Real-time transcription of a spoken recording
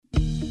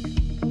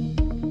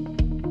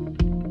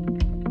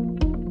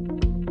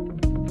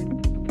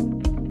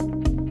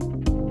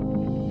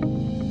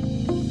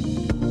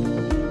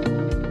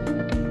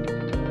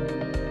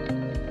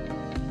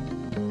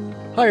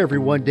Hi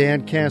everyone,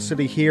 Dan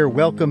Cassidy here.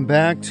 Welcome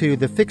back to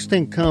the Fixed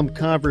Income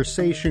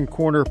Conversation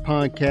Corner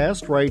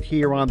podcast right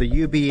here on the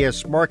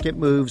UBS Market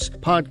Moves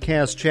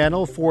podcast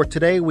channel. For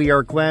today, we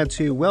are glad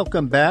to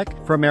welcome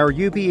back from our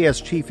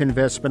UBS Chief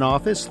Investment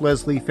Office,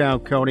 Leslie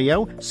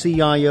Falconio,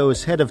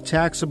 CIO's Head of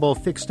Taxable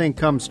Fixed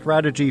Income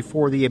Strategy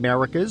for the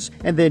Americas.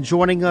 And then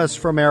joining us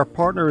from our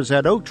partners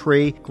at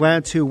Oaktree,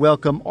 glad to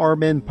welcome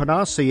Armen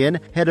Panossian,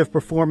 Head of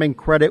Performing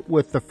Credit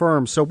with the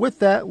firm. So with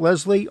that,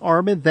 Leslie,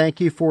 Armen,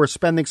 thank you for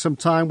spending some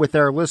time with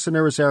our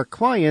listeners, our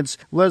clients.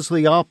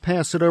 Leslie, I'll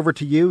pass it over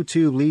to you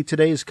to lead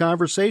today's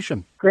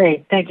conversation.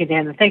 Great. Thank you,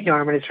 Dan. And thank you,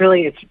 Armen.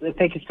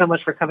 Thank you so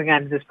much for coming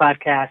on to this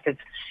podcast.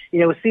 It's,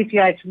 with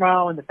CPI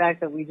tomorrow and the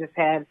fact that we just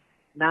had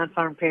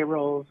non-farm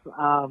payrolls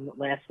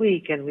last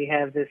week, and we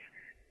have this,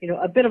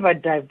 a bit of a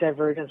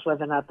divergence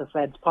whether or not the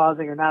Fed's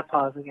pausing or not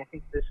pausing. I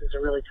think this is a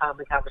really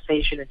timely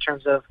conversation in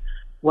terms of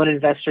what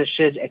investors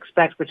should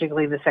expect,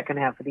 particularly in the second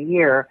half of the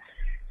year.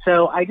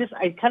 So I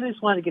kind of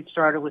just want to get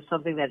started with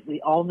something that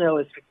we all know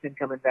as fixed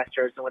income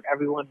investors and what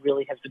everyone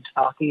really has been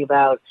talking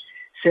about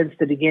since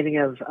the beginning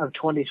of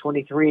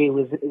 2023,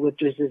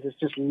 which is this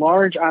just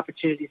large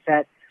opportunity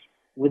set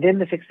within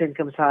the fixed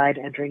income side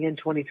entering in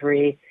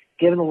 23,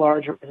 given the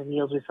large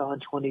yields we saw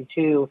in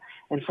 22.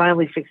 And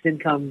finally, fixed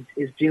income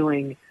is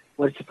doing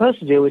what it's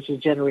supposed to do, which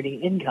is generating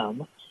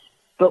income.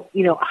 But,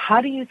 how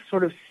do you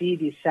sort of see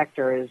these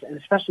sectors, and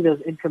especially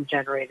those income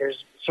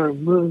generators, sort of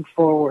moving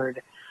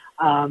forward,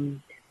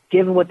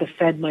 given what the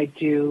Fed might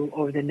do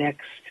over the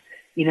next,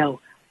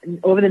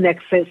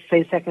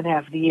 say, second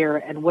half of the year,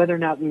 and whether or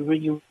not we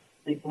really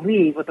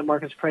believe what the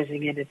market's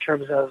pricing in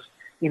terms of,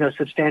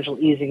 substantial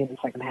easing in the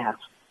second half?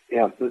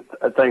 Yeah,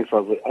 thanks,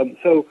 Leslie.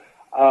 So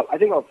I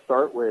think I'll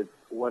start with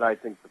what I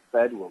think the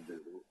Fed will do,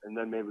 and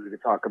then maybe we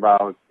could talk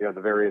about, the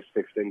various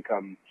fixed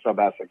income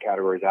sub-asset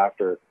categories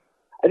after.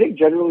 I think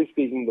generally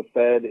speaking, the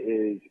Fed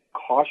is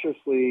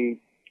cautiously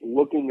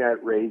looking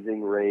at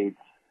raising rates,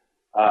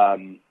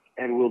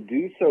 and will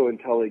do so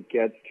until it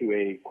gets to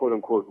a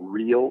quote-unquote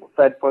real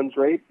Fed funds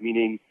rate,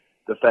 meaning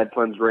the Fed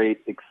funds rate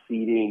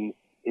exceeding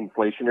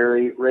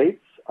inflationary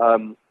rates.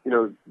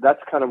 That's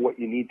kind of what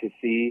you need to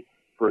see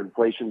for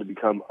inflation to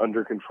become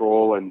under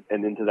control and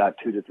into that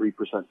 2 to 3%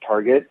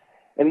 target.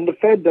 And the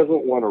Fed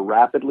doesn't want to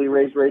rapidly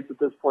raise rates at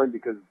this point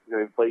because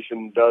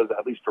inflation does,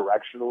 at least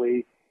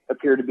directionally,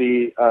 appear to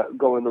be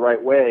going the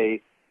right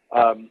way.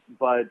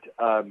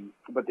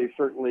 But they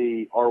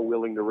certainly are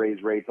willing to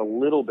raise rates a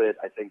little bit,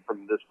 I think,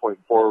 from this point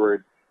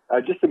forward,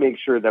 just to make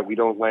sure that we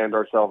don't land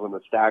ourselves in a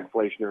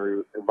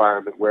stagflationary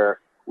environment where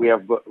we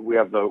have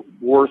the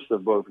worst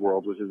of both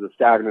worlds, which is a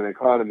stagnant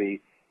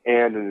economy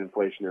and an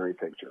inflationary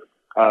picture.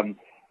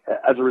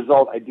 As a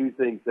result, I do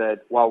think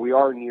that while we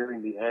are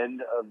nearing the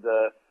end of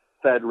the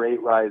Fed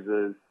rate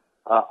rises,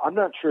 I'm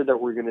not sure that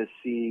we're going to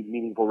see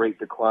meaningful rate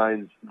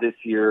declines this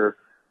year.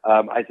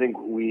 I think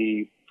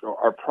we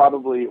are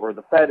probably, or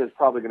the Fed is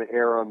probably going to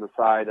err on the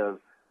side of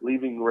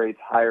leaving rates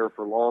higher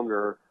for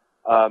longer,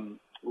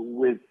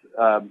 with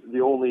the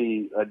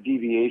only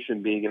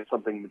deviation being if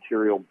something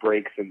material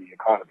breaks in the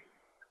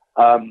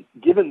economy.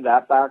 Given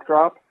that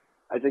backdrop,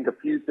 I think a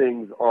few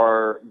things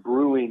are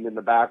brewing in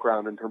the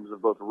background in terms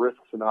of both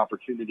risks and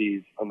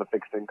opportunities on the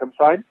fixed income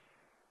side.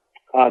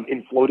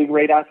 In floating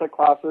rate asset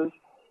classes,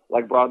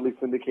 like broadly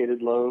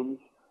syndicated loans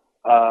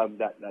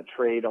that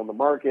trade on the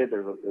market,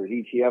 there's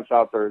ETFs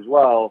out there as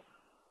well.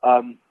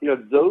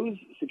 Those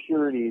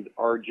securities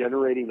are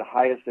generating the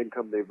highest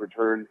income they've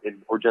returned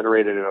or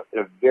generated in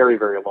a very,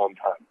 very long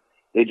time.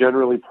 They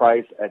generally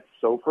price at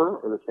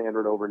SOFR, or the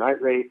standard overnight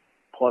rate,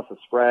 plus a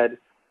spread.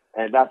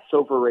 And that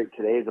SOFR rate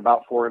today is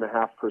about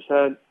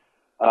 4.5%.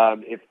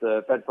 If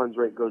the Fed funds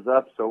rate goes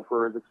up,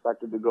 SOFR is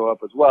expected to go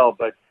up as well.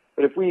 But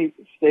if we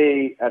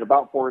stay at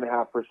about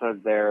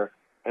 4.5% there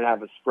and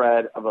have a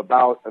spread of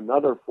about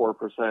another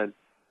 4%,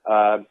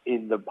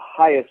 in the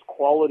highest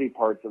quality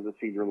parts of the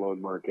senior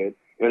loan market,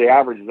 the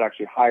average is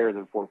actually higher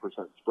than 4%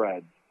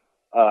 spreads.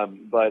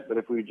 But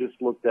if we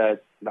just looked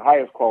at the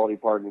highest quality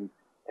part and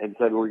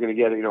said we're going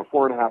to get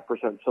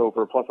 4.5%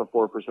 SOFR plus a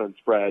 4%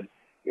 spread,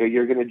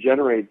 you're going to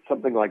generate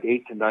something like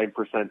 8 to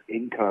 9%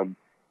 income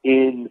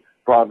in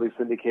broadly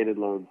syndicated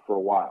loans for a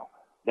while.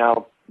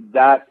 Now,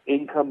 that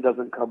income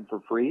doesn't come for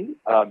free.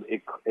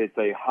 It's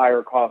a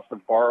higher cost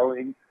of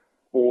borrowing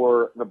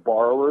for the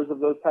borrowers of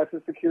those types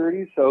of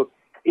securities. So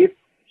if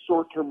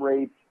short-term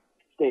rates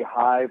stay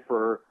high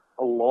for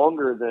a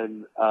longer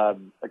than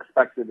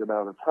expected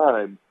amount of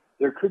time,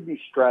 there could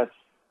be stress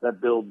that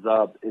builds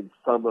up in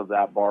some of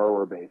that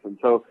borrower base. And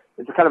so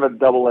it's a kind of a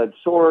double-edged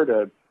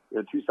sword,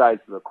 two sides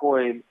to the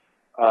coin.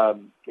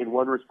 In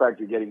one respect,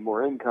 you're getting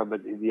more income,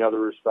 but in the other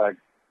respect,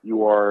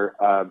 you are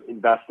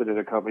invested in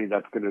a company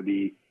that's going to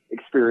be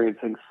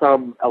experiencing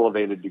some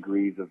elevated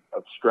degrees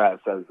of stress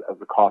as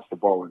the cost of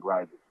borrowing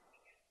rises.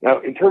 Now,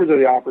 in terms of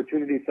the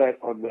opportunity set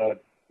on the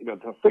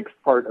fixed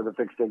part of the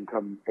fixed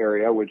income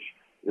area, which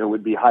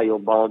would be high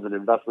yield bonds and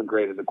investment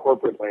grade in the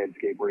corporate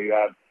landscape, where you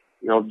have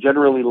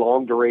generally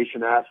long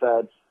duration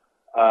assets,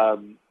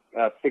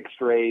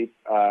 fixed rate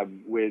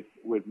with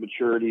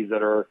maturities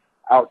that are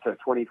out to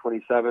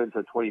 2027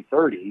 to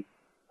 2030,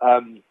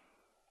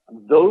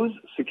 those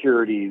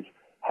securities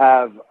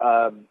have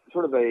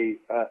sort of a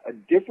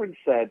different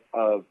set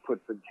of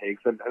puts and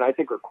takes, and I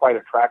think are quite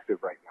attractive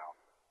right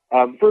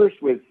now.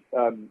 First, with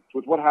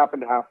what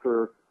happened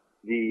after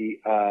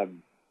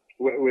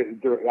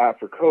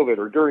after COVID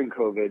or during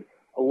COVID,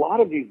 a lot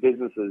of these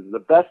businesses, the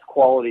best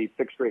quality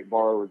fixed rate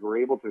borrowers, were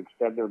able to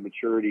extend their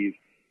maturities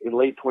in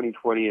late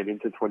 2020 and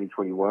into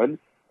 2021,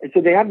 and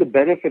so they have the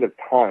benefit of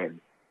time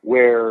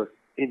where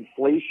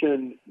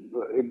inflation,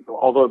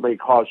 although it may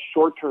cause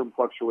short-term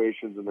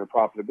fluctuations in their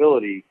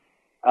profitability,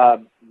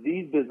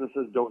 these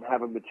businesses don't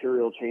have a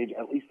material change,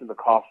 at least in the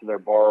cost of their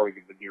borrowing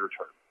in the near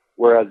term.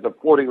 Whereas the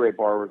floating rate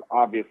borrowers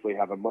obviously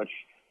have a much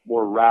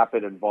more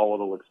rapid and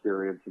volatile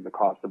experience in the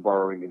cost of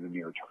borrowing in the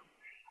near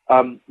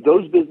term.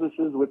 Those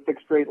businesses with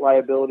fixed rate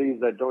liabilities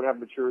that don't have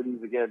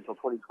maturities again until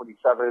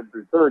 2027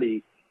 through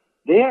 30,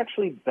 they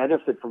actually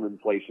benefit from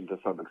inflation to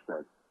some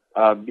extent.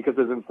 Because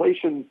as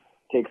inflation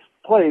takes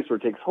place or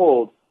takes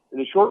hold, in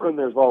the short run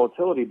there's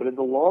volatility, but in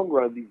the long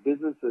run, these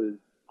businesses,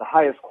 the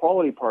highest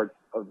quality parts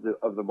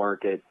of the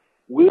market,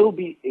 will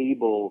be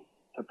able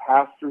to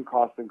pass through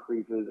cost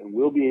increases and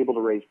will be able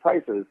to raise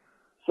prices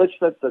such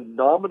that the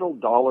nominal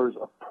dollars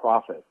of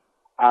profit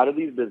out of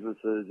these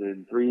businesses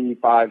in 3,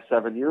 5,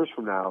 7 years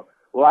from now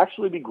will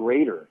actually be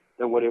greater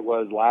than what it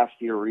was last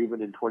year or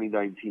even in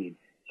 2019.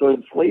 So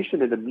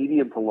inflation in a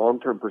medium to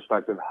long-term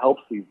perspective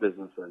helps these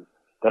businesses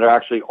that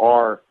actually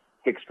are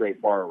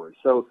fixed-rate borrowers.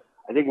 So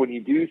I think when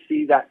you do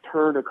see that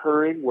turn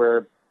occurring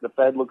where the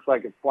Fed looks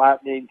like it's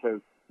flattening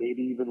to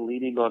maybe even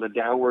leaning on a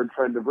downward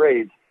trend of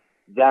rates,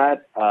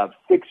 that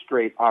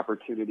fixed-rate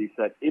opportunity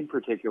set in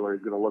particular is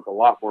going to look a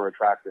lot more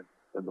attractive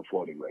than the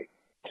floating rate.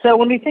 So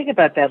when we think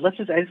about that,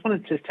 I just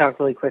want to talk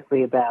really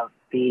quickly about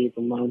the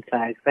loan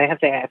side. I have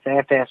to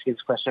ask you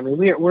this question. I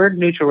mean, we're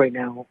neutral right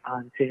now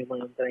on senior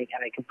loans, and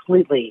I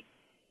completely,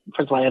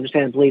 first of all, I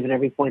understand and believe in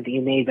every point that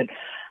you made, but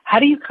how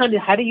do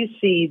you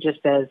see,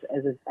 just as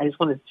I just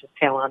want to just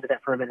tail onto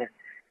that for a minute,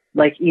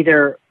 like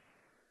either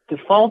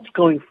defaults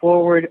going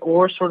forward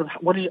or sort of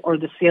or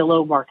the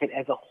CLO market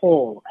as a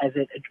whole as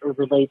it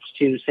relates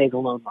to, say, the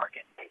loan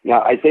market? Yeah,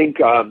 I think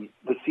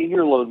the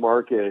senior loan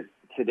market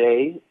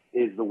today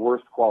is the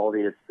worst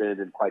quality it's been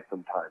in quite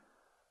some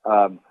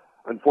time.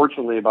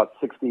 Unfortunately, about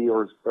 60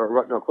 or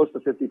close to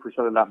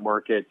 50% of that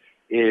market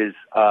is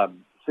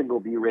single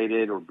B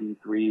rated or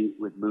B3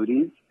 with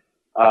Moody's.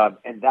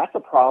 And that's a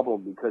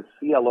problem because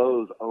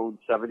CLOs own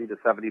 70 to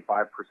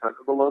 75%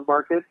 of the loan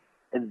market,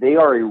 and they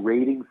are a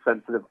rating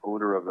sensitive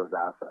owner of those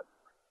assets.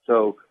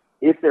 So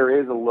if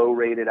there is a low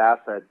rated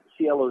asset,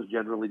 CLOs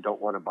generally don't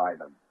want to buy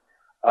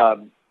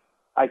them.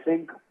 I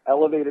think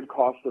elevated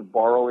cost of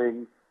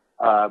borrowing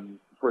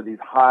for these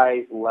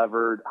highly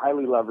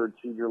levered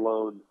senior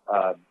loan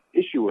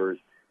issuers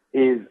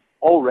is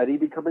already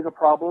becoming a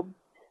problem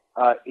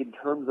in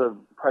terms of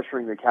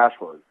pressuring the cash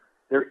flows.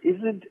 There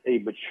isn't a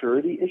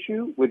maturity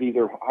issue with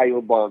either high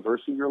yield bonds or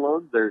senior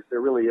loans. There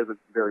really isn't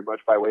very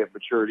much by way of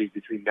maturity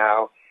between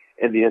now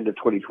and the end of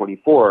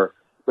 2024.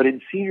 But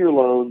in senior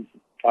loans,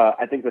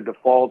 I think the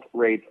default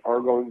rates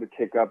are going to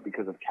tick up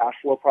because of cash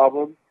flow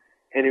problems.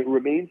 And it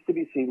remains to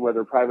be seen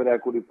whether private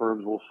equity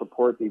firms will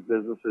support these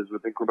businesses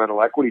with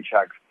incremental equity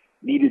checks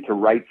needed to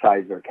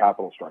right-size their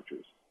capital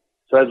structures.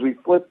 So as we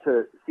flip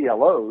to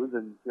CLOs,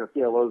 and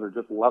CLOs are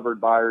just levered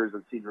buyers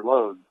of senior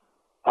loans,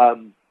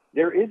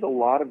 there is a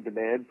lot of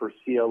demand for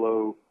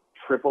CLO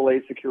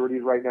AAA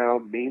securities right now,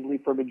 mainly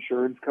from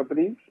insurance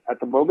companies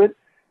at the moment.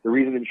 The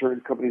reason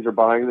insurance companies are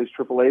buying these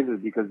AAAs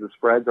is because the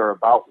spreads are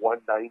about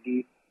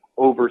 190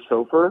 over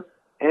SOFR,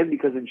 and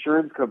because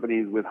insurance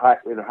companies in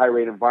a high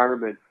rate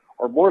environment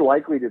are more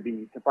likely to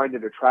find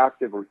it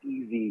attractive or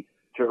easy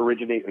to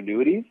originate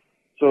annuities.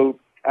 So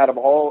out of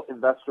all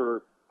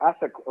investor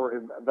asset or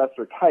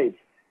investor types,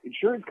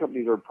 insurance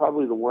companies are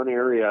probably the one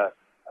area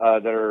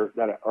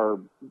that are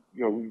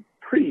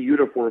pretty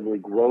uniformly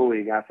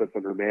growing assets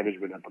under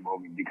management at the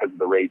moment because of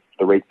the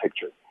rate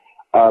picture.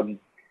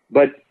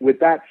 But with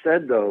that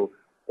said, though,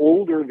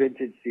 older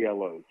vintage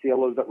CLOs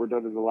that were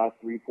done in the last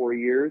 3-4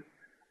 years,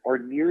 are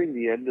nearing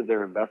the end of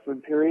their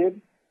investment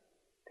period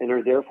and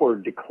are therefore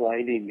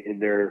declining in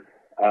their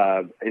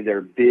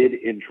bid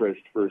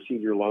interest for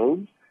senior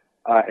loans.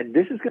 And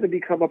this is going to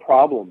become a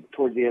problem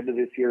towards the end of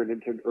this year and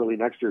into early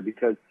next year,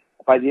 because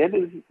by the end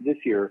of this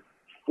year,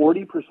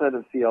 40%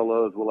 of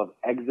CLOs will have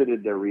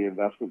exited their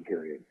reinvestment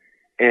period.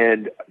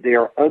 And they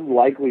are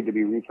unlikely to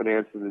be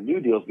refinanced in the new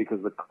deals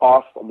because the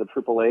cost on the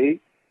AAA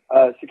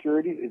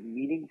securities is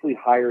meaningfully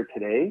higher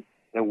today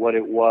than what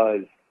it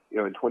was in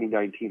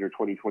 2019 or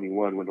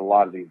 2021 when a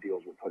lot of these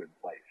deals were put in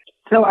place.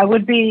 So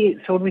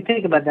when we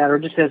think about that, or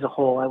just as a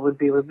whole, I would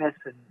be remiss,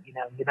 and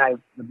I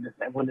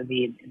one of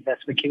the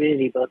investment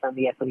community, both on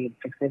the equity and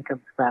fixed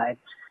income side,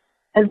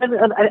 has been,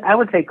 I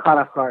would say, caught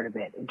off guard a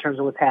bit in terms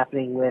of what's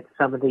happening with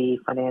some of the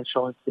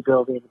financial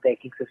instability in the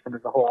banking system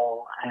as a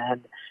whole.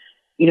 And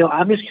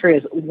I'm just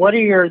curious, what are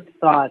your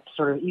thoughts,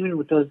 sort of, even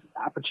with those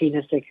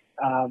opportunistic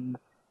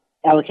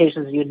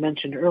allocations you had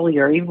mentioned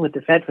earlier, even with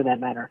the Fed for that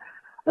matter,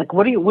 Like,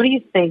 what do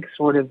you think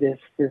sort of this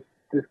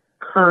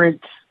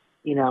current,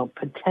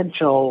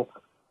 potential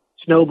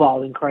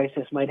snowballing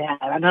crisis might have?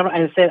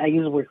 I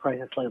use the word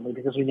crisis lightly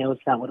because we know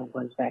it's not what it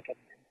was back in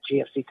the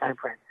GFC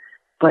timeframe.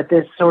 But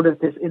this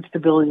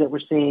instability that we're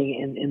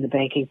seeing in the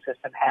banking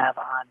system have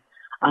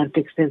on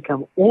fixed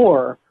income,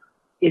 or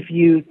if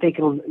you think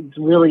it'll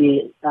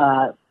really,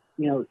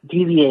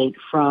 deviate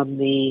from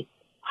the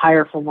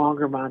higher for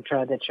longer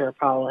mantra that Chair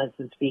Powell has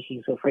been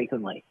speaking so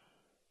frequently.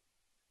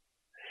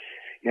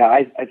 Yeah,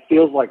 it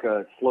feels like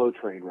a slow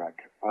train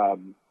wreck. I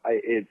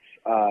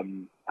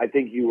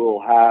think you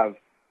will have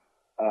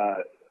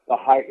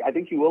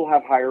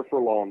higher for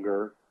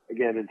longer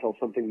again until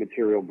something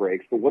material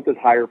breaks. But what does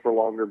higher for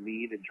longer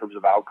mean in terms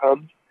of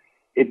outcomes?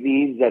 It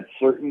means that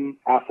certain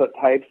asset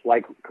types,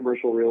 like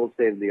commercial real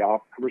estate and the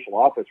commercial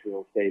office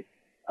real estate,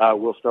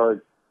 will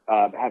start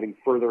having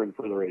further and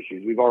further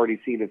issues. We've already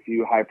seen a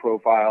few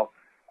high-profile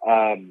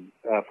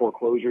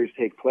foreclosures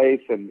take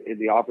place, and in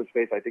the office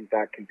space, I think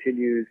that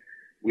continues.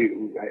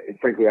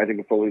 Frankly, I think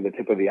it's only the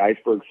tip of the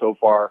iceberg so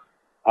far.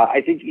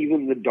 I think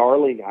even the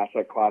darling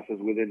asset classes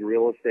within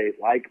real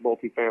estate, like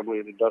multifamily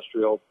and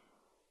industrial,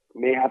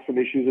 may have some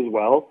issues as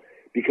well,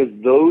 because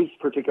those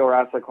particular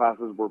asset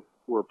classes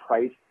were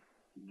priced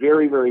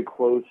very, very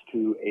close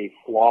to a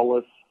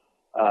flawless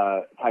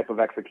type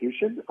of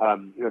execution.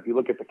 If you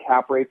look at the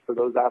cap rates for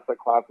those asset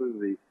classes,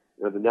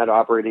 the net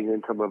operating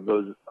income of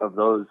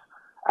those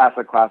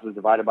asset classes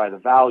divided by the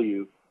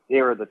value, they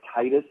are the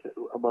tightest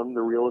among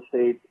the real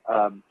estate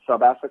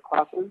sub-asset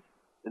classes,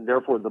 and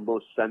therefore the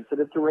most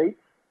sensitive to rates.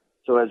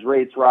 So as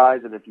rates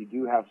rise, and if you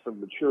do have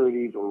some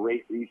maturities or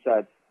rate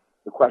resets,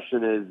 the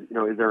question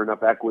is there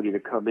enough equity to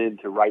come in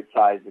to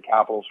right-size the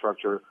capital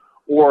structure,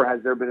 or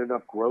has there been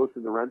enough growth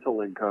in the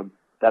rental income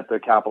that the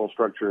capital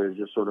structure is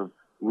just sort of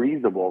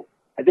reasonable?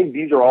 I think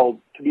these are all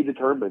to be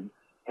determined,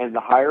 and the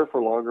higher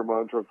for longer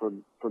mantra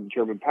from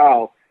Chairman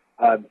Powell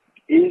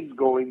is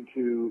going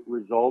to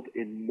result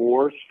in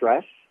more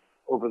stress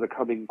over the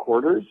coming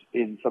quarters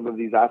in some of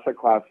these asset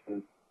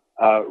classes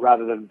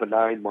rather than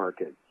benign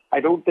markets. I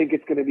don't think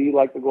it's going to be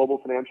like the global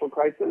financial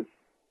crisis,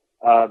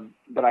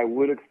 but I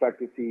would expect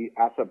to see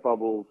asset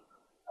bubbles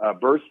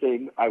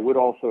bursting. I would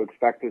also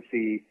expect to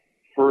see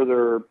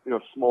further,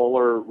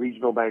 smaller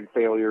regional bank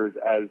failures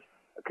as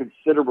a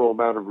considerable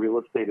amount of real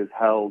estate is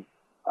held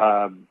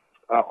on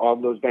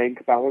those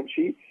bank balance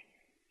sheets.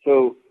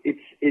 So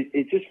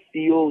it just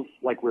feels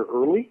like we're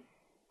early,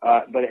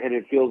 and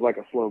it feels like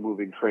a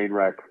slow-moving train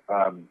wreck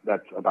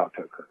that's about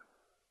to occur.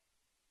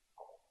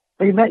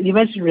 You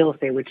mentioned real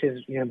estate, which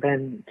has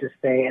been, to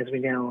say, as we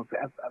know,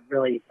 a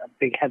really a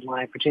big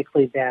headline,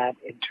 particularly that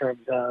in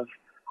terms of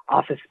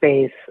office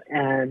space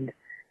and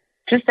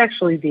just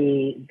actually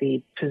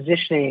the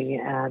positioning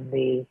and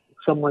the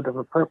somewhat of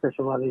a purpose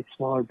a lot of these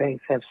smaller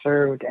banks have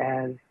served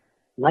as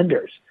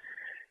lenders.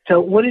 So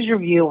what is your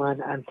view on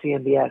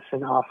CMBS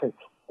and office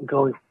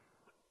going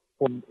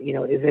forward?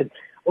 Is it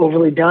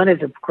overly done?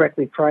 Is it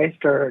correctly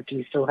priced, or do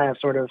you still have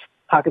sort of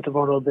pockets of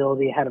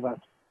vulnerability ahead of us?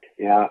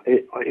 Yeah,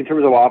 in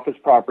terms of office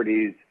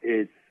properties,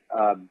 it's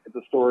a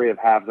story of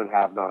haves and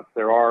have-nots.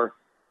 There are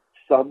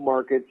some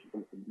markets,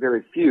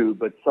 very few,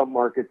 but some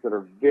markets that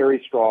are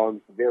very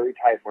strong, very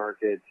tight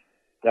markets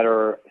that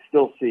are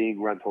still seeing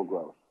rental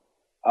growth.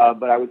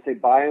 But I would say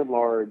by and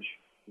large,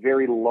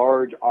 very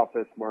large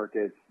office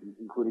markets,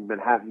 including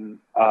Manhattan,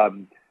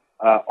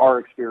 are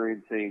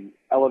experiencing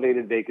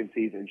elevated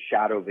vacancies and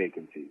shadow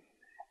vacancies.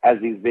 As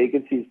these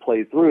vacancies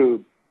play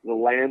through, the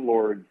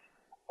landlords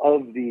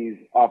of these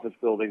office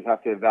buildings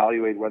have to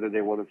evaluate whether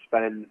they want to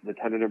spend the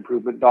tenant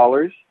improvement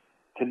dollars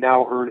to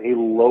now earn a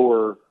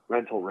lower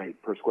rental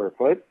rate per square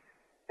foot.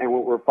 And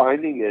what we're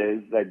finding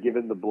is that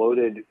given the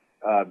bloated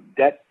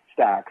debt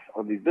stacks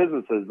on these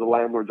businesses, the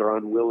landlords are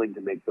unwilling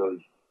to make those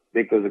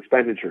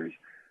expenditures.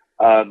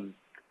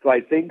 So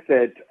I think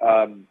that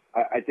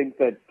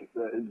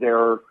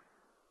there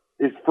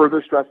is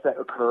further stress that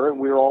occur, and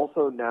we're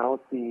also now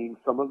seeing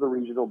some of the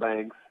regional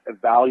banks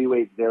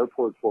evaluate their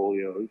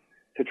portfolios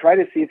to try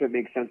to see if it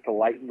makes sense to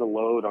lighten the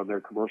load on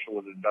their commercial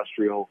and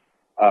industrial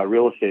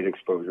real estate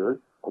exposure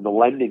on the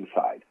lending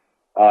side.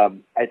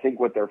 I think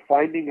what they're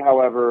finding,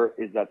 however,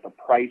 is that the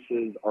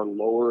prices are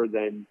lower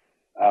than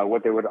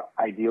what they would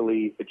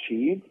ideally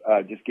achieve,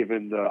 just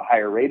given the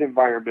higher rate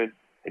environment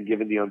and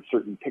given the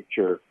uncertain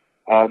picture.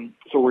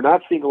 So we're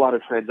not seeing a lot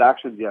of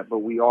transactions yet, but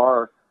we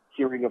are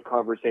hearing of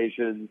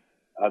conversations,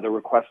 the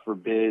request for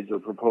bids or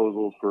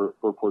proposals for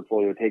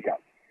portfolio takeouts.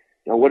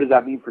 Now, what does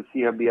that mean for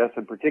CMBS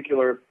in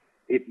particular?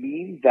 It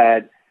means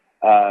that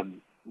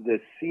the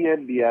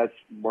CMBS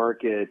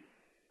market,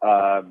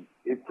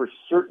 for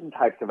certain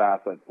types of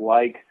assets,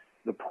 like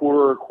the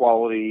poorer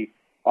quality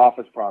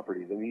office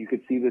properties, I mean, you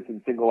could see this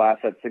in single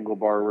asset, single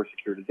borrower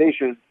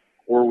securitization,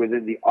 or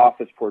within the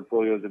office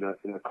portfolios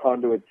in a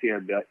conduit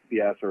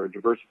CMBS or a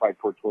diversified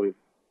portfolio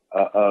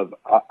of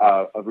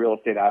real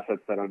estate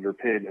assets that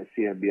underpin a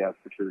CMBS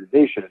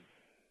securitization.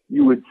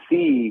 You would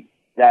see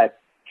that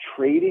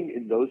trading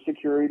in those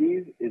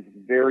securities is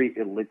very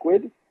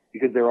illiquid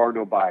because there are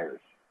no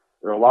buyers.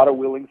 There are a lot of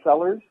willing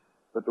sellers,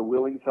 but the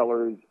willing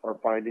sellers are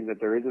finding that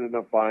there isn't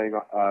enough buying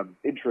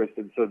interest,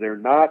 and so they're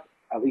not,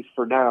 at least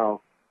for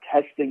now,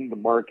 testing the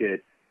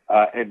market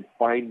and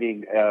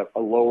finding a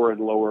lower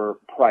and lower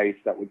price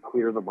that would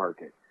clear the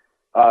market.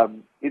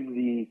 In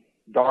the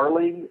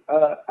darling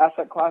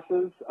asset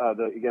classes,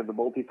 the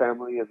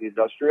multifamily and the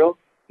industrial,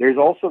 there's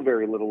also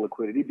very little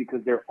liquidity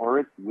because there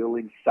aren't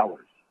willing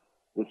sellers.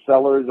 The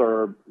sellers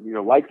are,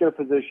 like their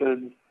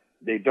positions.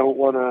 They don't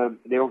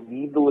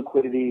need the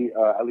liquidity.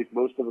 At least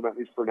most of them, at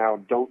least for now,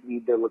 don't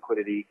need their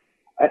liquidity.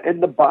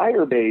 And the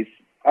buyer base,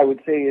 I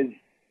would say, is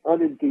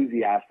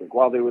unenthusiastic.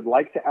 While they would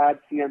like to add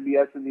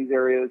CMBS in these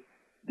areas,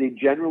 they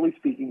generally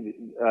speaking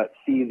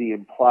see the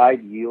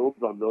implied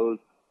yields on those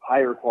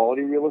higher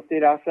quality real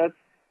estate assets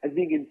as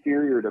being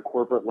inferior to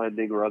corporate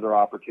lending or other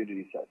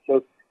opportunity sets.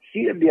 So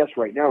CMBS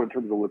right now in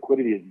terms of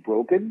liquidity is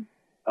broken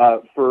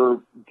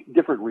for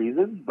different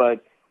reasons,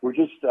 but we're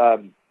just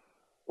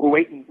we're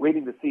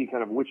waiting to see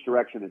kind of which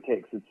direction it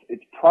takes.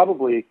 It's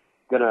probably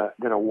gonna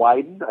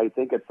widen. I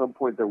think at some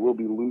point there will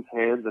be loose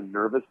hands and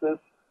nervousness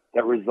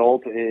that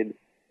result in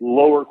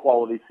lower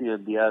quality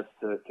CMBS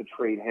to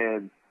trade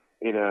hands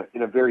in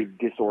a very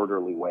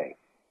disorderly way.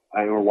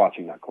 And we're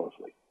watching that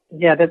closely.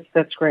 Yeah,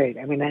 that's great.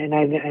 I mean, and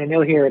I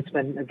know here it's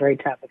been a very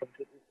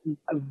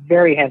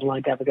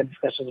headline topic of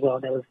discussion as well.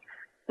 That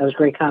was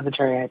great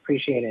commentary. I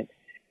appreciate it.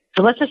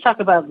 So let's just talk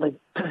about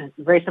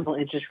very simple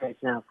interest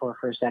rates now for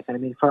a second. I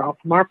mean, from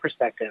our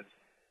perspective,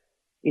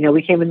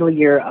 we came into the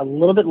year a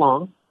little bit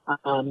long,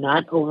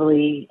 not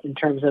overly in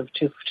terms of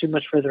too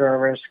much further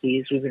over our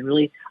skis. We've been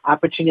really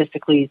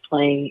opportunistically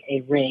playing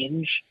a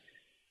range,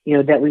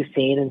 that we've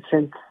seen, and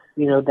since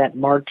that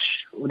March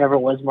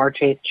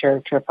 8th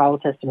Chair Powell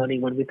testimony,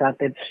 when we thought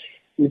that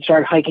we'd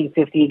start hiking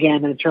 50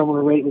 again and the terminal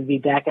rate would be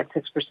back at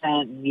 6%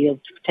 and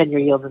 10-year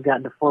yields have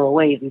gotten to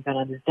 4.08, we've been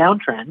on this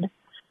downtrend.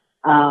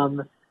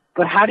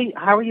 But how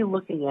are you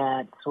looking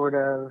at sort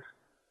of,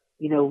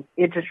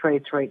 interest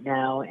rates right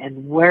now,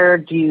 and where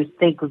do you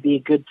think would be a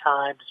good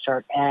time to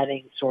start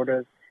adding sort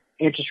of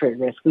interest rate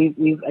risk?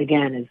 We've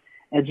again,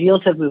 as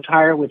yields have moved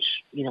higher, which,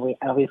 we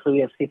obviously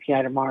have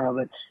CPI tomorrow,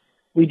 but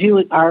we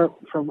do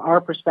from our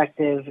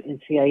perspective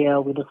in CIO,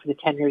 we look for the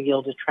 10-year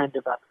yield to trend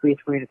about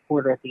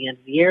 3.25 at the end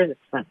of the year. That's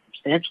not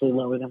substantially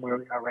lower than where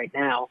we are right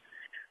now.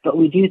 But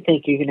we do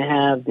think you're going to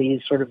have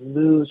these sort of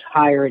moves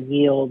higher in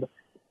yield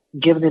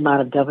given the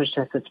amount of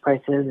dovishness that's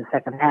priced in the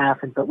second half.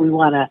 But we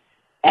want to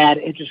add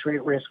interest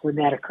rate risk when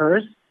that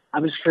occurs.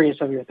 I'm just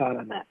curious of your thought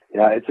on that.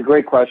 Yeah, it's a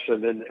great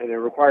question, and it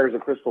requires a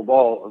crystal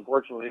ball,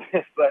 unfortunately.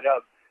 But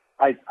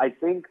I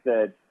think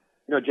that,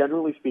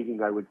 generally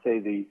speaking, I would say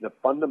the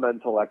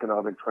fundamental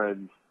economic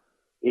trends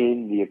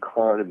in the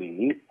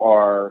economy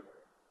are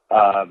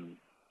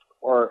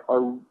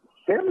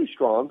fairly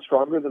strong,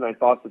 stronger than I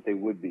thought that they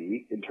would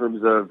be in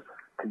terms of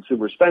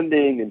consumer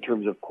spending, in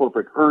terms of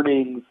corporate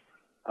earnings.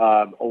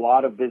 A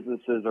lot of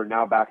businesses are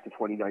now back to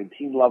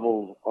 2019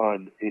 levels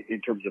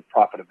in terms of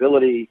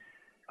profitability.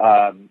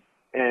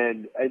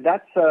 And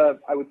that's,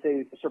 I would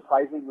say,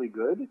 surprisingly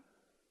good.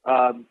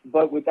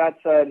 But with that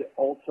said,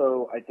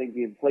 also, I think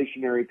the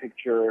inflationary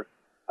picture,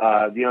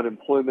 the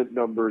unemployment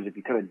numbers, if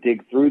you kind of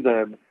dig through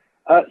them,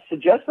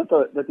 suggest that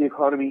the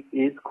economy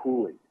is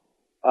cooling.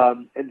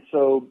 And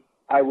so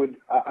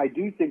I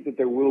do think that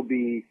there will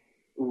be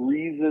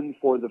reason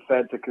for the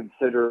Fed to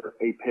consider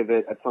a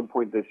pivot at some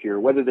point this year.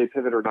 Whether they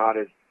pivot or not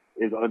is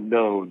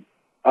unknown.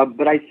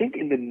 But I think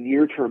in the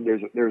near term,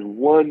 there's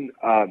one,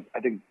 I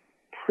think,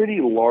 pretty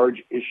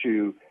large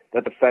issue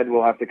that the Fed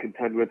will have to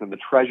contend with and the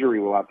Treasury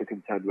will have to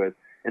contend with,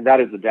 and that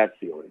is the debt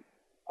ceiling.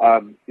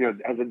 As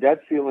the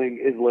debt ceiling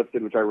is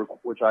lifted,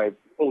 which I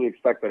fully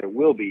expect that it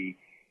will be,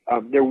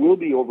 there will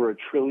be over $1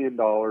 trillion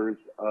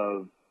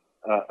of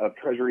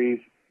treasuries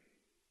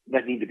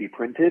that need to be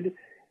printed.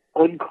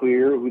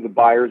 Unclear who the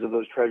buyers of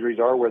those treasuries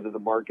are, whether the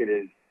market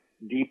is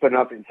deep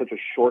enough in such a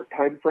short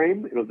time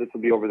frame. This will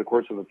be over the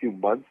course of a few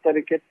months that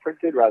it gets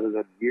printed rather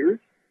than years.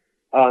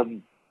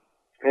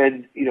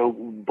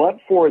 But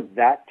for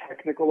that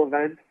technical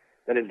event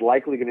that is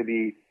likely going to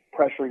be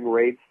pressuring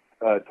rates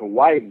to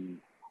widen,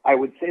 I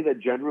would say that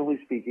generally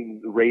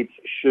speaking, rates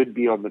should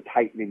be on the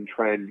tightening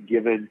trend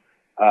given,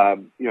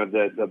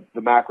 the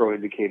macro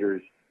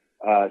indicators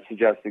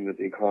suggesting that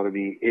the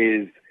economy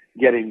is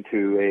getting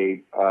to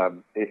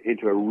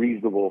into a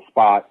reasonable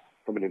spot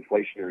from an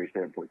inflationary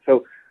standpoint.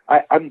 So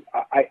I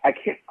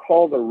can't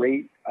call the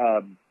rate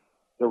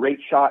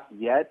shot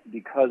yet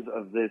because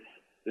of this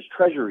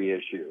Treasury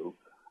issue.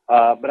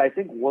 But I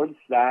think once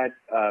that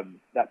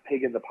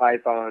pig in the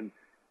python,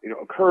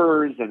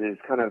 occurs and is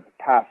kind of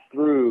passed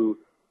through,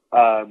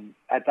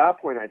 at that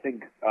point, I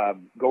think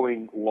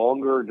going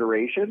longer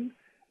duration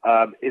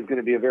is going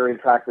to be a very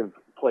attractive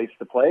place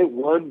to play.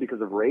 One,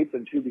 because of rates,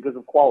 and two, because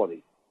of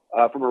quality.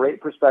 From a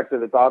rate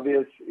perspective, it's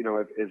obvious,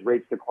 as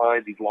rates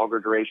decline, these longer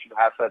duration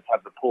assets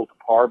have the pull to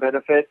par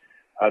benefit.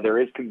 There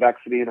is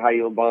convexity in high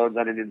yield bonds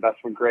and in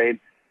investment grade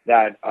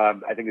that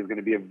I think is going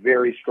to be a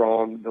very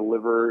strong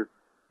deliverer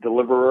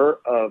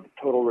of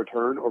total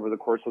return over the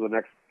course of the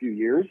next few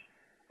years.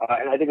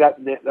 And I think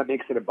that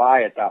makes it a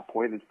buy at that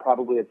point. It's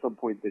probably at some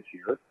point this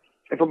year.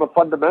 And from a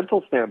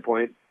fundamental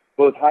standpoint,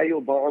 both high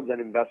yield bonds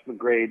and investment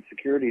grade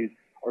securities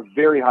are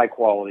very high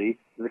quality.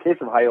 In the case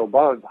of high yield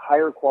bonds,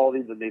 higher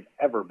quality than they've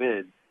ever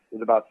been,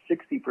 with about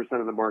 60%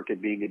 of the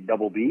market being in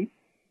double B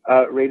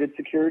rated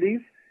securities.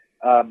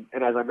 And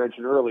as I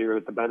mentioned earlier,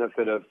 with the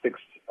benefit of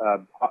fixed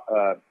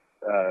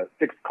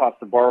cost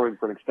of borrowing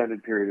for an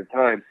extended period of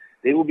time,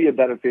 they will be a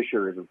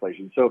beneficiary of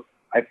inflation. So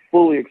I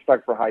fully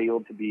expect for high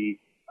yield to be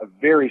a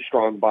very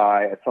strong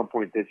buy at some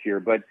point this year.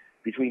 But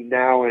between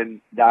now and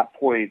that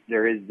point,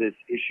 there is this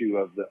issue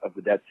of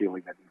the debt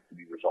ceiling that needs to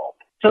be resolved.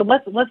 So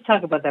let's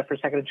talk about that for a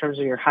second in terms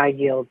of your high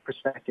yield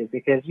perspective,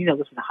 because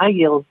listen, high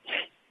yield,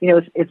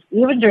 it's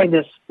even during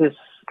this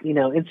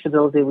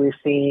instability we've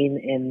seen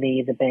in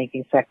the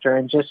banking sector,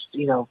 and just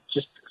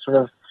sort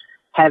of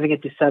having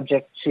it be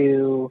subject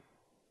to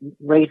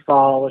rate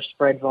vol or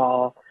spread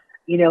vol.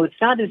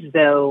 It's not as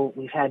though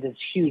we've had this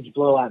huge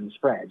blowout in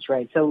spreads,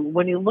 right? So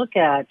when you look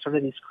at sort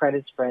of these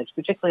credit spreads,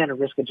 particularly on a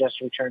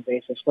risk-adjusted return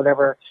basis,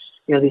 whatever,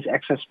 these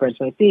excess spreads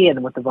might be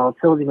and what the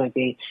volatility might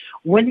be,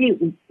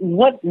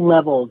 what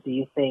level do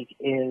you think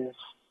is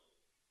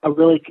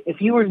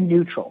if you were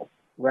neutral,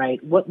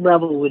 right, what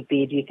level do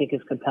you think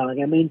is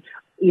compelling? I mean,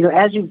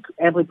 as you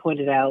aptly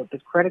pointed out, the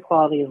credit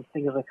quality of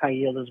things like high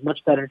yield is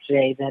much better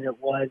today than it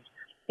was,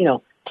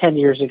 10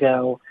 years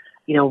ago.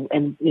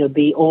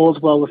 The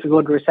old, well, if we go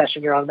into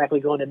recession, you're automatically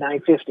going to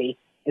 950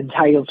 and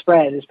high yield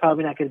spread is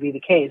probably not going to be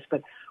the case.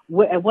 But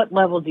at what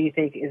level do you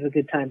think is a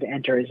good time to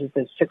enter? Is it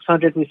the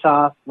 600 we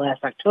saw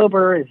last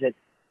October? Is it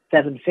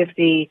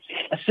 750?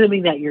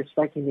 Assuming that you're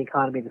expecting the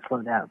economy to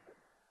slow down.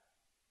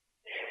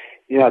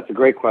 Yeah, it's a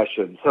great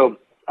question. So,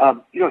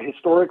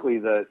 historically,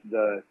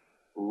 the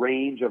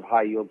range of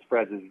high yield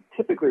spreads is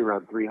typically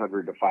around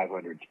 300 to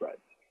 500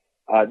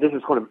 spreads. This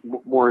is kind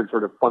of more in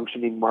sort of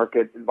functioning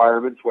market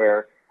environments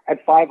where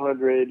at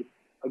 500,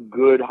 a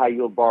good high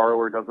yield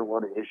borrower doesn't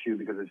want to issue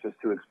because it's just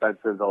too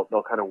expensive.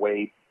 They'll kind of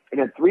wait. And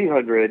at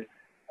 300,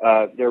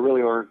 there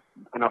really aren't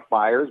enough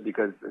buyers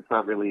because it's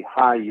not really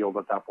high yield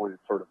at that point.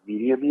 It's sort of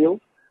medium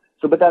yield.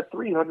 So, but that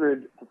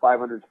 300 to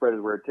 500 spread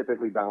is where it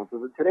typically bounces.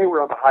 And today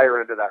we're on the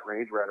higher end of that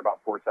range. We're at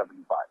about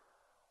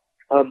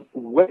 475.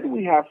 When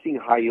we have seen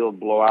high yield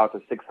blow out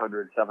to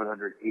 600,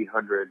 700,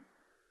 800,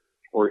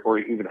 or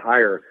even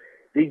higher,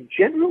 they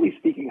generally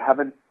speaking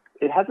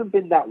it hasn't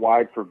been that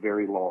wide for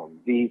very long.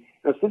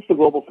 Since the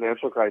global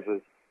financial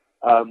crisis,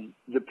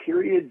 the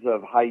periods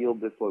of high yield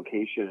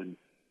dislocation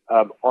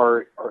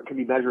can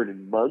be measured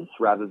in months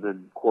rather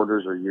than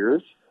quarters or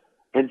years.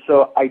 And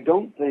so I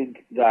don't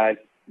think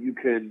that you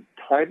can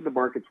time the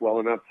markets well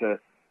enough to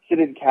sit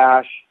in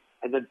cash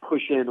and then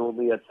push in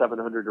only at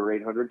 700 or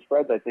 800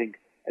 spreads. I think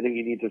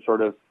you need to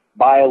sort of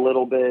buy a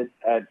little bit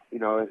at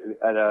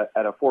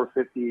a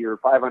 450 or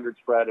 500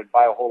 spread and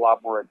buy a whole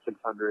lot more at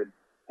 600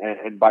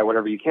 and buy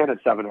whatever you can at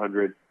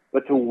 700.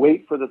 But to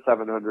wait for the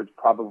 700s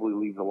probably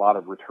leaves a lot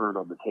of return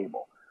on the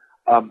table.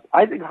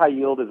 I think high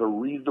yield is a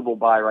reasonable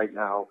buy right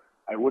now.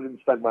 I wouldn't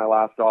spend my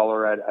last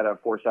dollar at a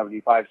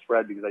 475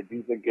 spread because I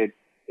do think it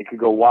could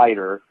go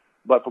wider.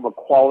 But from a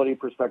quality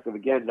perspective,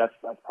 again, that's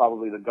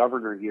probably the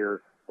governor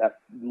here that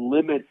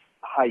limits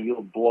high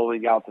yield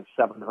blowing out to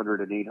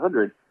 700 and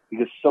 800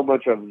 because so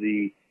much of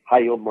the high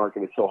yield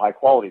market is so high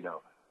quality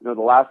now. The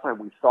last time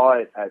we saw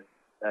it at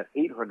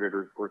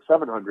 800 or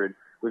 700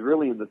 was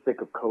really in the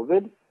thick of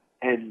COVID.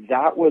 And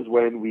that was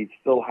when we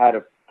still had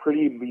a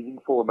pretty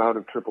meaningful amount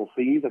of triple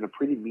Cs and a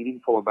pretty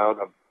meaningful amount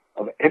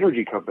of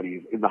energy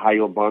companies in the high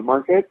yield bond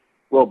market.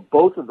 Well,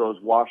 both of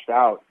those washed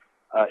out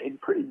in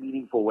pretty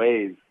meaningful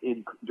ways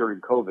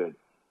during COVID.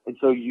 And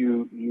so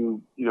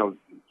you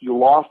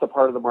lost a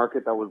part of the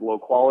market that was low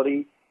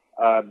quality.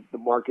 The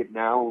market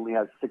now only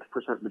has 6%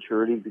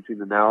 maturities between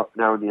the now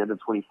and the end of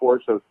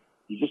 24. So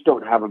you just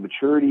don't have a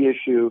maturity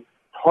issue.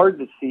 It's hard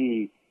to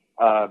see,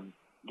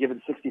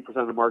 given 60%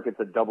 of the market's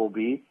at double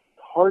B,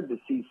 it's hard to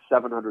see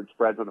 700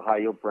 spreads on high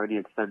yield for any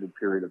extended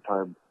period of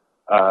time.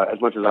 As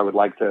much as I would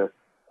like to,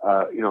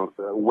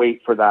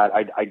 wait for that,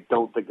 I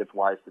don't think it's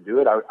wise to do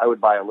it. I would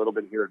buy a little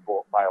bit here and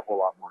buy a whole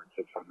lot more at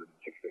 600 and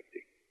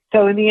 650.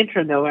 So in the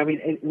interim, though, I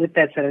mean, with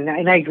that said,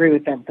 and I agree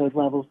with those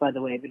levels, by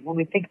the way. But when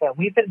we think about,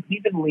 we've been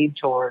leaned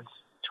towards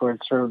sort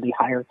of the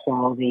higher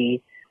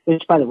quality,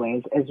 which, by the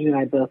way, as you and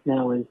I both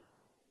know, is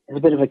a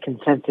bit of a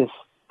consensus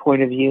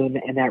point of view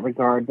in that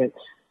regard. But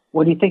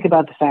when you think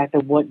about the fact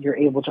that what you're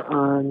able to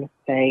earn,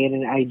 say, in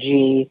an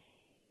IG,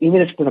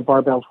 even if it's in a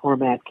barbell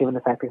format, given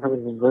the fact that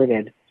everything's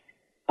inverted,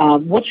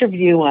 what's your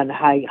view on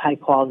high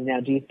quality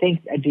now? Do you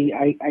think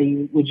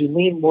would you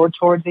lean more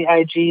towards the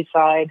IG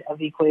side of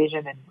the equation?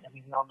 And I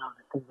mean, we all know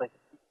that things like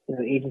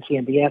agency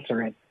CMBS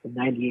are at the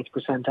 98th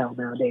percentile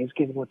nowadays,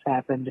 given what's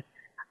happened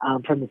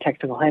from the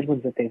technical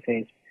headwinds that they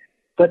face.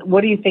 But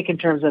what do you think in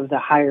terms of the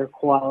higher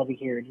quality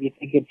here? Do you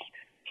think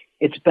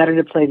it's better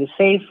to play the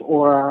safe,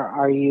 or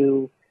are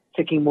you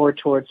ticking more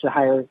towards the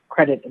higher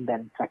credit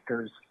embedded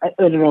sectors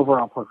in an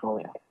overall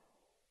portfolio?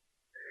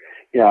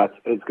 Yeah,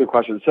 it's a good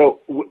question.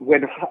 So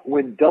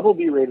when double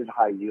B rated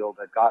high yield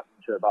had gotten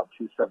to about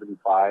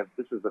 275,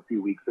 this was a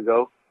few weeks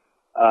ago,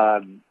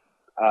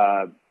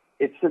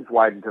 it's since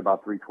widened to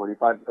about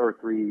 325 or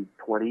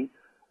 320.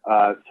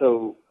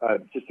 So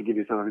just to give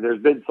you something,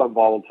 there's been some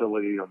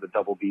volatility on the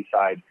double B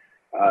side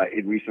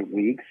in recent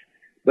weeks,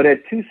 but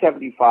at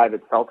 275,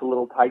 it felt a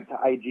little tight to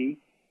IG.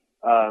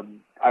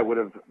 I would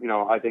have,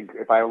 I think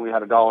if I only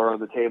had $1 on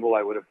the table,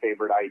 I would have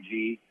favored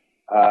IG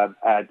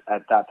at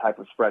that type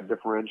of spread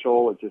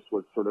differential. It just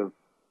was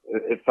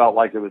it felt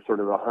like it was sort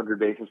of 100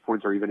 basis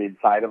points or even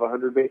inside of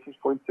 100 basis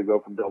points to go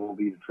from double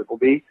B to triple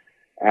B.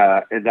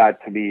 And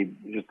that to me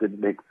just didn't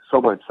make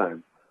so much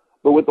sense.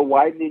 But with the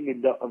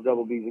widening of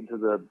double Bs into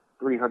the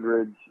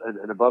 300s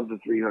and above the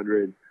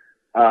 300s,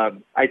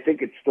 I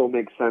think it still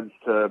makes sense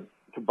to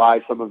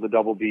buy some of the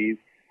double Bs.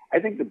 I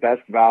think the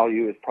best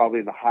value is probably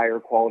in the higher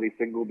quality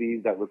single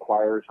Bs that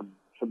require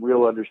some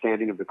real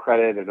understanding of the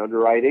credit and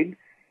underwriting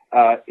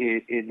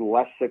in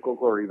less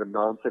cyclical or even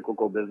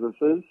non-cyclical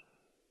businesses.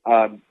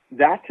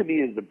 That to me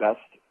is the best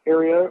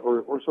area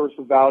or source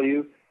of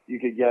value. You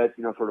could get,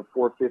 sort of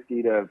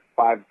 450 to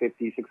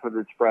 550,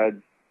 600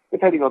 spreads,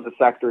 depending on the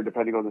sector,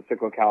 depending on the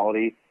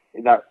cyclicality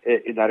in that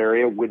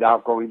area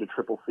without going to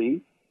triple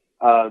C.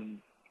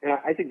 And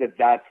I think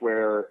that's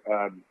where,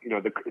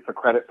 it's a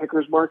credit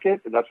pickers market,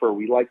 and that's where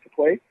we like to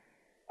play.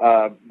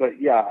 But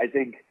yeah, I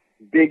think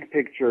big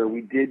picture,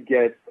 we did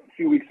a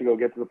few weeks ago,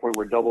 get to the point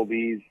where double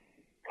Bs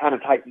kind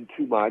of tightened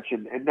too much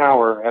and now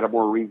are at a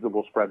more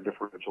reasonable spread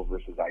differential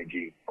versus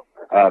IG.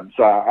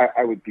 So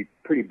I would be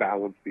pretty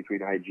balanced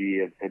between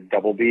IG and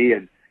double B,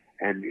 and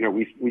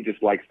we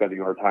just like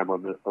spending our time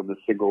on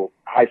the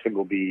high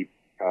single B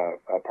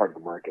part of the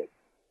market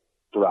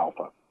through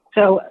alpha.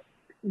 So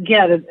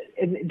yeah,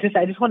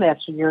 I just want to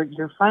ask you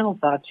your final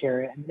thoughts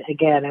here. And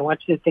again, I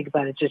want you to think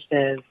about it just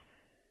as,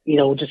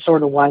 just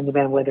sort of wind the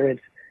band, whether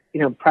it's,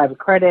 private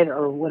credit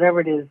or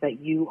whatever it is that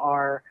you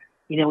are,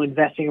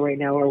 investing right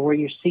now, or where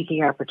you're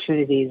seeking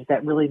opportunities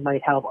that really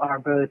might help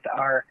both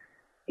our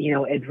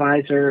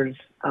advisors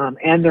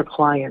and their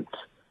clients,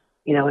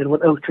 and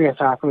what Oaktree has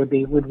to offer would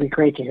be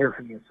great to hear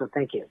from you. So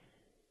thank you.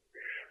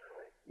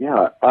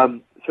 Yeah.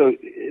 So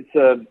it's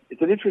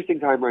an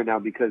interesting time right now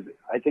because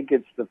I think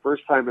it's the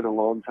first time in a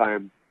long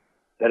time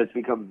that it's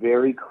become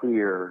very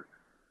clear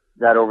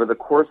that over the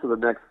course of the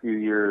next few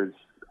years,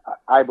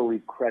 I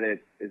believe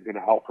credit is going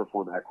to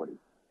outperform equity.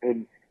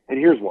 And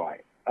here's why.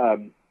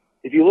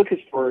 If you look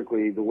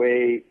historically, the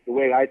way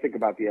I think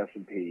about the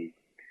S&P,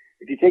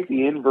 if you take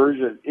the inverse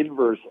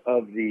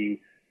of the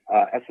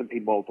S&P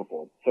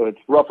multiple, so it's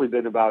roughly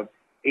been about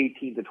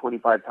 18 to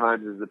 25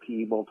 times as the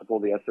PE multiple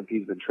the S&P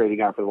has been trading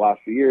at for the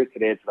last few years.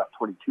 Today it's about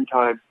 22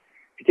 times.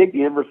 If you take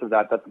the inverse of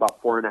that, that's about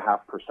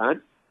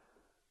 4.5%.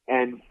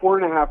 And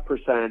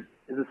 4.5%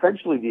 is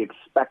essentially the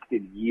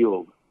expected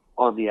yield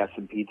on the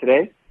S&P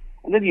today.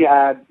 And then you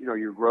add,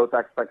 your growth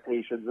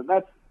expectations, and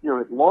that's,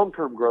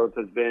 long-term growth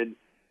has been,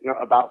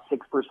 about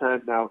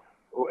 6%. Now,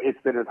 it's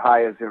been as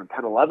high as 10,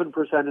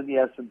 11% in the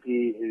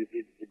S&P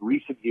in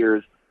recent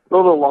years. But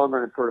over the long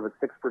run, it's sort of a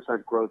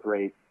 6% growth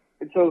rate.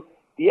 And so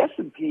the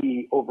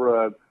S&P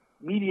over a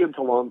medium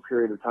to long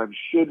period of time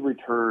should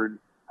return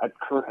at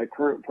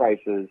current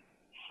prices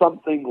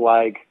something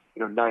like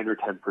 9 or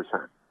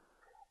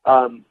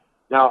 10%.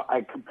 Now,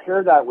 I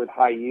compare that with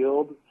high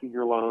yield,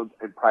 senior loans,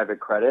 and private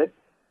credit,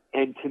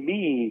 and to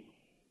me,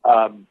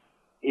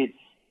 it's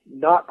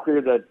not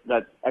clear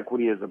that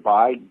equity is a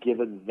buy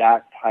given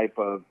that type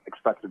of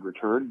expected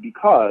return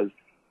because,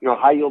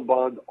 high yield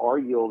bonds are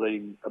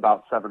yielding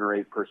about 7 or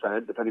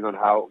 8%, depending on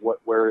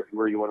where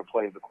you want to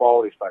play in the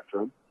quality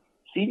spectrum.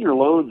 Senior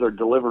loans are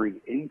delivering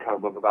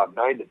income of about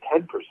 9 to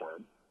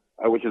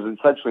 10%, which is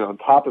essentially on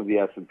top of the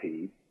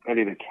S&P and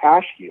in a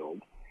cash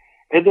yield.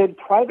 And then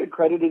private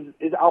credit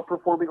is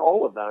outperforming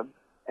all of them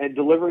and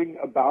delivering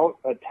about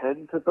a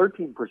 10 to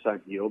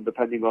 13% yield,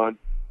 depending on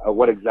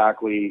what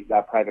exactly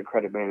that private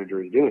credit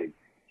manager is doing.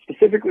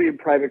 Specifically in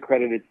private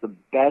credit, it's the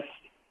best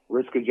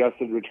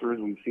risk-adjusted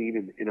returns we've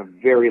seen in a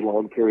very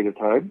long period of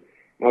time.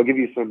 And I'll give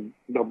you some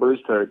numbers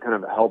to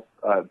kind of help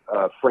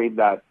frame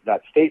that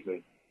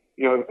statement.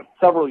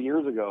 Several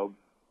years ago,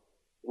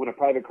 when a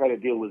private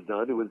credit deal was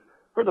done, it was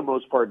for the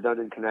most part done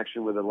in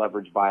connection with a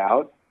leveraged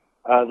buyout.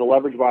 The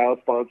leveraged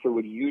buyout sponsor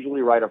would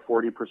usually write a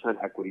 40%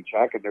 equity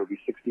check, and there would be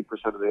 60%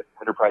 of the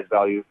enterprise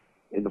value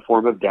in the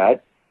form of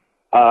debt.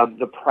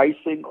 The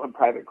pricing on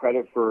private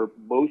credit for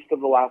most of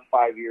the last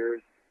 5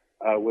 years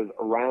was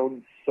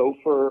around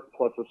SOFR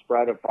plus a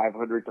spread of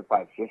 500 to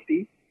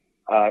 550.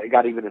 It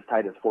got even as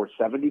tight as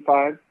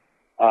 475.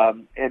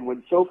 And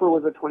when SOFR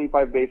was at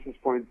 25 basis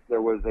points,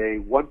 there was a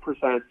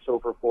 1%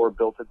 SOFR floor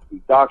built into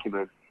these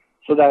documents,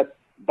 so that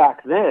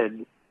back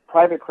then,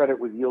 private credit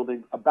was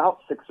yielding about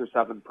 6 or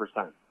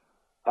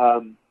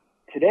 7%.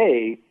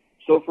 Today,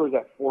 SOFR is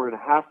at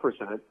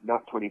 4.5%,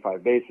 not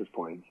 25 basis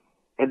points,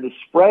 and the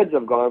spreads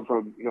have gone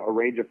from a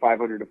range of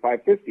 500 to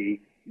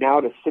 550 now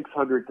to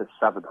 600 to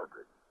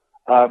 700.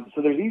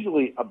 So there's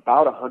usually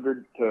about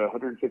 100 to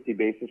 150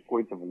 basis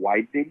points of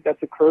widening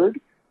that's occurred,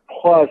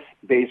 plus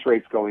base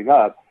rates going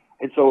up.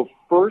 And so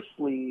first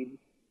lien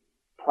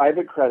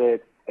private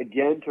credit,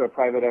 again to a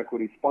private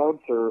equity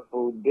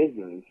sponsor-owned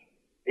business,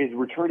 is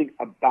returning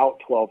about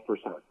 12%,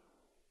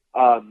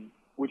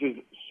 which is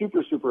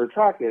super, super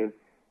attractive,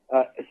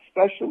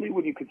 especially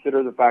when you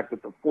consider the fact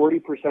that the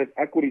 40%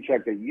 equity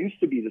check that used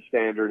to be the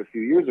standard a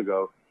few years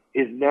ago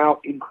is now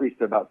increased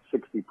to about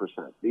 60%.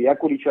 The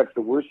equity checks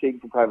that we're seeing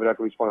from private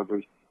equity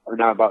sponsors are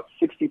now about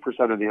 60%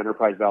 of the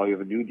enterprise value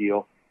of a new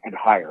deal and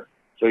higher.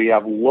 So you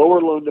have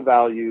lower loan to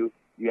value,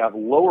 you have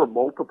lower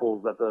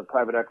multiples that the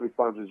private equity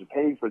sponsors are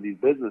paying for these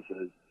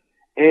businesses,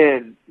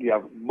 and you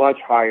have much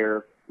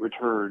higher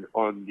return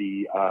on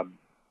the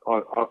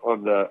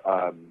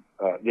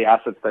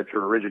assets that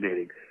you're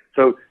originating.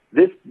 So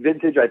this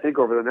vintage, I think,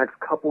 over the next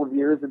couple of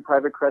years in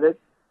private credit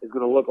is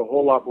going to look a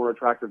whole lot more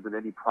attractive than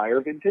any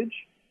prior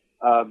vintage.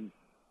 And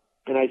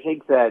I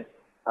think that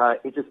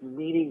it just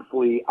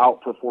meaningfully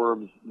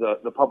outperforms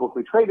the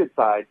publicly traded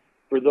side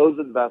for those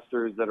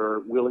investors that are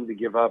willing to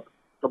give up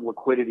some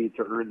liquidity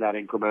to earn that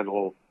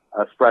incremental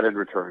spread and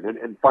return.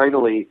 And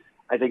finally,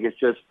 I think it's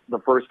just the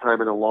first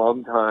time in a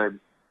long time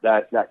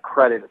that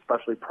credit,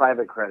 especially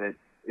private credit,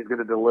 is going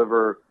to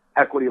deliver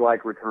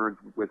equity-like returns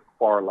with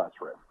far less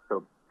risk.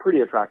 So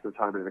pretty attractive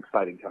time and an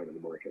exciting time in the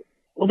market.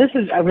 Well, this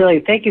is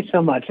thank you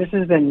so much. This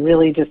has been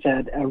really just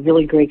a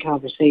really great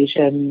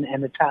conversation,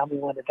 and the time we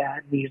wanted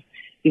that. You've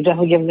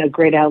definitely given a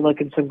great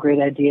outlook and some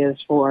great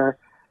ideas for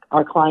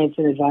our clients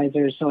and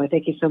advisors. So I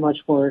thank you so much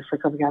for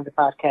coming on the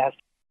podcast.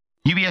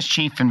 UBS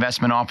Chief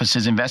Investment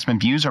Office's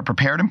investment views are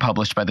prepared and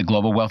published by the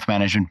global wealth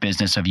management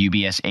business of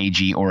UBS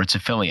AG or its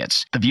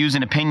affiliates. The views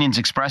and opinions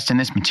expressed in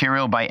this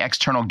material by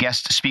external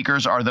guest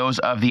speakers are those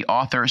of the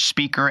author,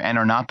 speaker, and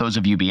are not those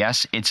of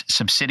UBS, its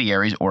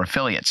subsidiaries, or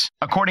affiliates.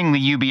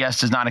 Accordingly, UBS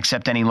does not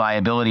accept any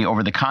liability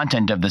over the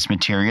content of this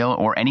material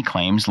or any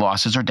claims,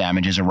 losses, or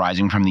damages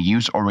arising from the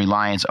use or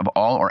reliance of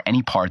all or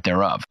any part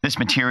thereof. This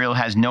material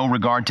has no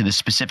regard to the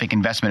specific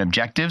investment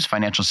objectives,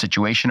 financial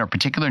situation, or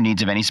particular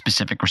needs of any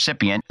specific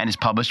recipient and is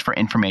published for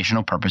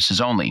informational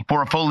purposes only.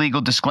 For a full legal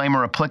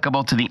disclaimer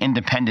applicable to the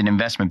independent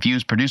investment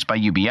views produced by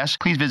UBS,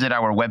 please visit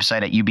our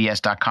website at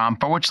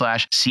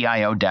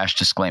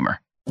ubs.com/CIO-disclaimer.